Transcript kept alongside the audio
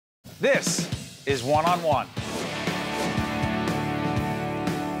This is One-on-One.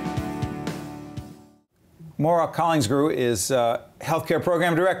 Maura Collinsgru is Healthcare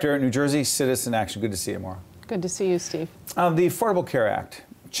Program Director at New Jersey Citizen Action. Good to see you, Maura. Good to see you, Steve. The Affordable Care Act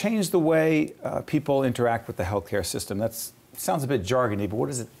changed the way people interact with the healthcare system. That sounds a bit jargony, but what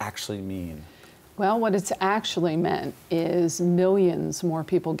does it actually mean? Well, what it's actually meant is millions more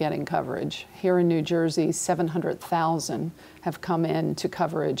people getting coverage. Here in New Jersey, 700,000 have come in to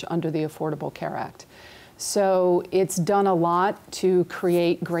coverage under the Affordable Care Act. So it's done a lot to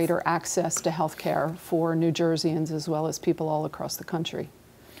create greater access to health care for New Jerseyans as well as people all across the country.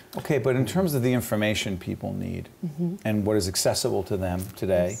 Okay, but in terms of the information people need and what is accessible to them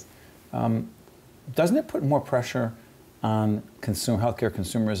today, yes. Doesn't it put more pressure on healthcare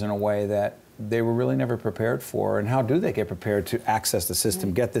consumers in a way that they were really never prepared for? And how do they get prepared to access the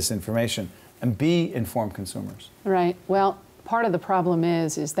system, get this information, and be informed consumers? Right. Well, part of the problem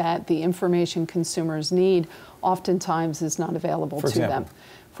is that the information consumers need oftentimes is not available to them.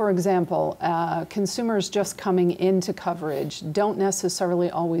 For example, consumers just coming into coverage don't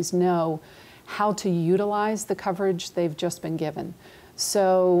necessarily always know how to utilize the coverage they've just been given.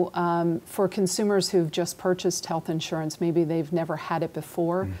 So for consumers who've just purchased health insurance, maybe they've never had it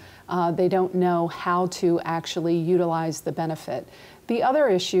before, they don't know how to actually utilize the benefit. The other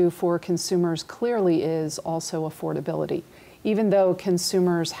issue for consumers clearly is also affordability. Even though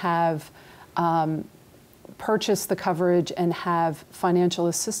consumers have purchase the coverage and have financial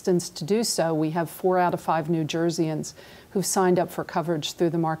assistance to do so, we have 4 out of 5 New Jerseyans who've signed up for coverage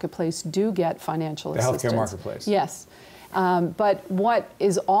through the marketplace do get financial assistance. The healthcare marketplace. Yes. But what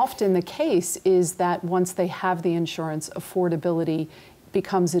is often the case is that once they have the insurance, affordability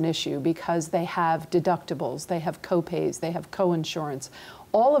becomes an issue because they have deductibles, they have co-pays, they have co-insurance.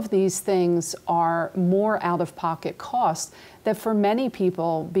 All of these things are more out-of-pocket costs that for many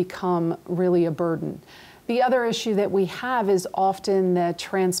people become really a burden. The other issue that we have is often the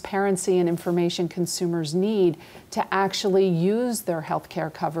transparency and information consumers need to actually use their health care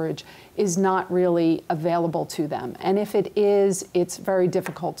coverage is not really available to them. And if it is, it's very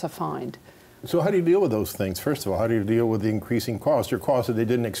difficult to find. So how do you deal with those things? First of all, how do you deal with the increasing costs, or costs that they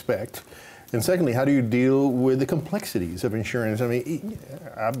didn't expect? And secondly, how do you deal with the complexities of insurance? I mean,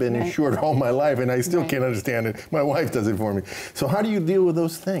 I've been insured all my life and I still can't understand it. My wife does it for me. So how do you deal with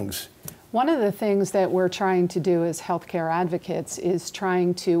those things? One of the things that we're trying to do as healthcare advocates is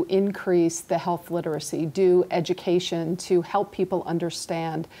trying to increase the health literacy, do education to help people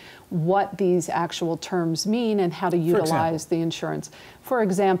understand what these actual terms mean and how to utilize the insurance. For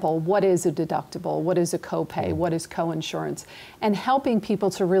example, what is a deductible? What is a copay? What is co-insurance? And helping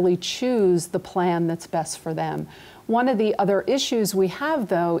people to really choose the plan that's best for them. One of the other issues we have,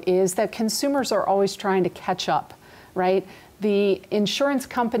 though, is that consumers are always trying to catch up, right? The insurance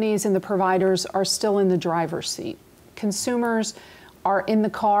companies and the providers are still in the driver's seat. Consumers are in the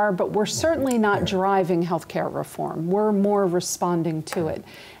car, but we're certainly not driving healthcare reform. We're more responding to it.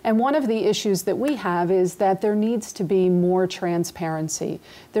 And one of the issues that we have is that there needs to be more transparency.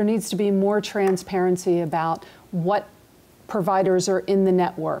 There needs to be more transparency about what providers are in the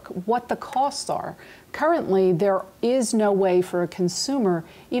network, what the costs are. Currently, there is no way for a consumer,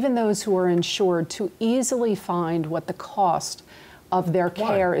 even those who are insured, to easily find what the cost of their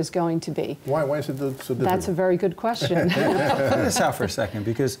care is going to be. Why is it so difficult? That's a very good question. Put this out for a second,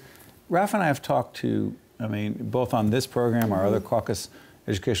 because Raf and I have talked to, I mean, both on this program, our other caucus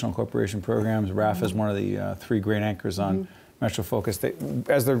educational corporation programs. Raf is one of the 3 great anchors on Metro Focus.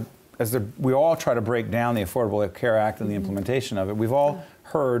 We all try to break down the Affordable Care Act and the implementation of it. We've all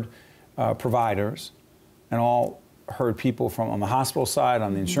heard providers and all heard people from on the hospital side,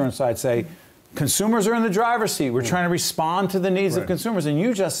 on the insurance side say, consumers are in the driver's seat. We're trying to respond to the needs of consumers. And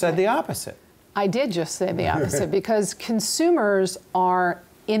you just said the opposite. I did just say the opposite because consumers are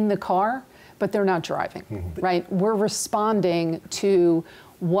in the car, but they're not driving, right? We're responding to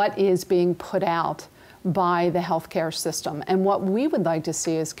what is being put out by the healthcare system. And what we would like to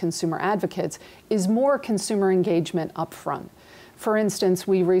see as consumer advocates is more consumer engagement up front. For instance,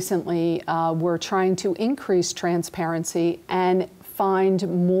 we recently were trying to increase transparency and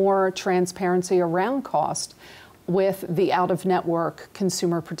find more transparency around cost with the out-of-network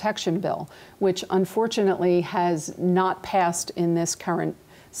consumer protection bill, which unfortunately has not passed in this current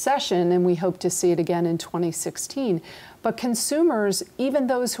session, and we hope to see it again in 2016. But consumers, even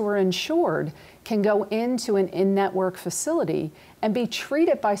those who are insured, can go into an in-network facility and be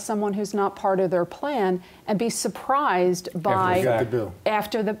treated by someone who's not part of their plan and be surprised by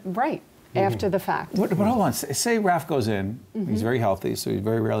after the fact. But hold on, say Raf goes in, he's very healthy, so he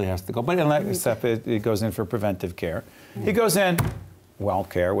very rarely has to go, but except it goes in for preventive care. He goes in, well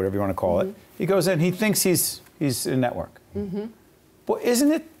care, whatever you want to call it. He goes in, he thinks he's in network. Well,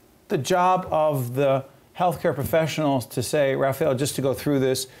 isn't it the job of the healthcare professionals to say, Raphael, just to go through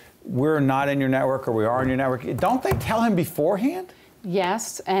this, we're not in your network or we are in your network? Don't they tell him beforehand?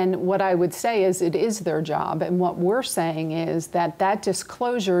 Yes, and what I would say is it is their job, and what we're saying is that that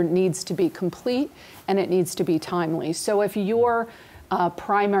disclosure needs to be complete and it needs to be timely. So if your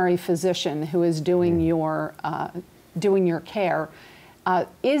primary physician who is doing your care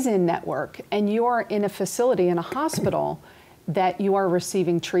is in network and you're in a facility, in a hospital, that you are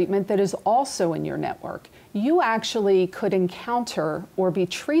receiving treatment that is also in your network, you actually could encounter or be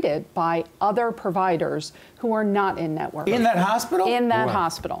treated by other providers who are not in network. In that hospital? In that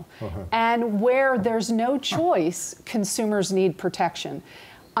hospital. And where there's no choice, consumers need protection.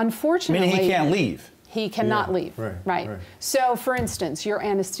 Unfortunately— Meaning he can't leave. He cannot leave. Right. So, for instance, your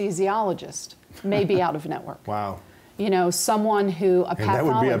anesthesiologist may be out of network. Wow. You know, someone who, a pathologist. And that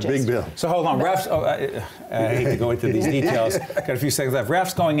would be a big bill. So hold on, refs, I hate to go into these details, got a few seconds left.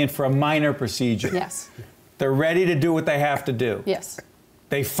 Refs going in for a minor procedure. Yes. They're ready to do what they have to do. Yes.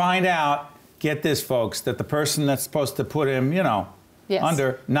 They find out, get this folks, that the person that's supposed to put him, you know,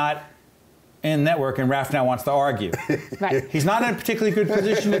 under, not in network, and Raf now wants to argue. Right. He's not in a particularly good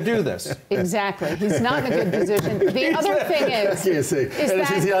position to do this. Exactly. He's not in a good position. The other thing is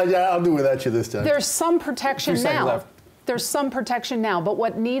that yeah, I'll do without you this time. There's some protection now. There's some protection now, but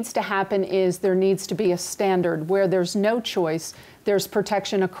what needs to happen is there needs to be a standard where there's no choice. There's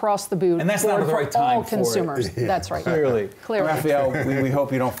protection across the board, and that's not the right time all consumers. For it. That's right. Clearly. Raphael, we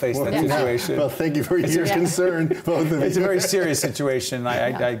hope you don't face that situation. Well, thank you for your concern, both of you. It's a very serious situation.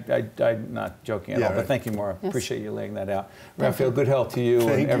 I'm not joking at all, but thank you, Maura. Appreciate you laying that out. Raphael, good health to you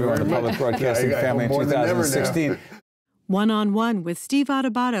and everyone in the public broadcasting family in 2016. One-on-One with Steve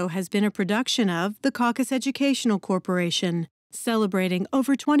Adubato has been a production of the Caucus Educational Corporation, celebrating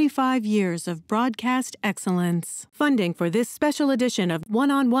over 25 years of broadcast excellence. Funding for this special edition of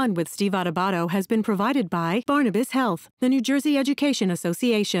One-on-One with Steve Adubato has been provided by Barnabas Health, the New Jersey Education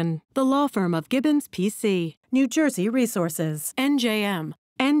Association, the law firm of Gibbons PC, New Jersey Resources, NJM,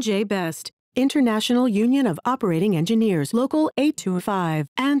 NJ Best, International Union of Operating Engineers, Local 825,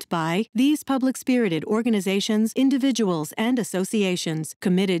 and by these public-spirited organizations, individuals, and associations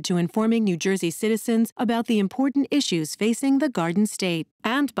committed to informing New Jersey citizens about the important issues facing the Garden State,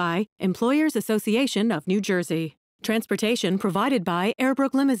 and by Employers Association of New Jersey. Transportation provided by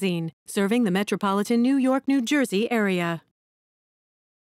Airbrook Limousine, serving the metropolitan New York, New Jersey area.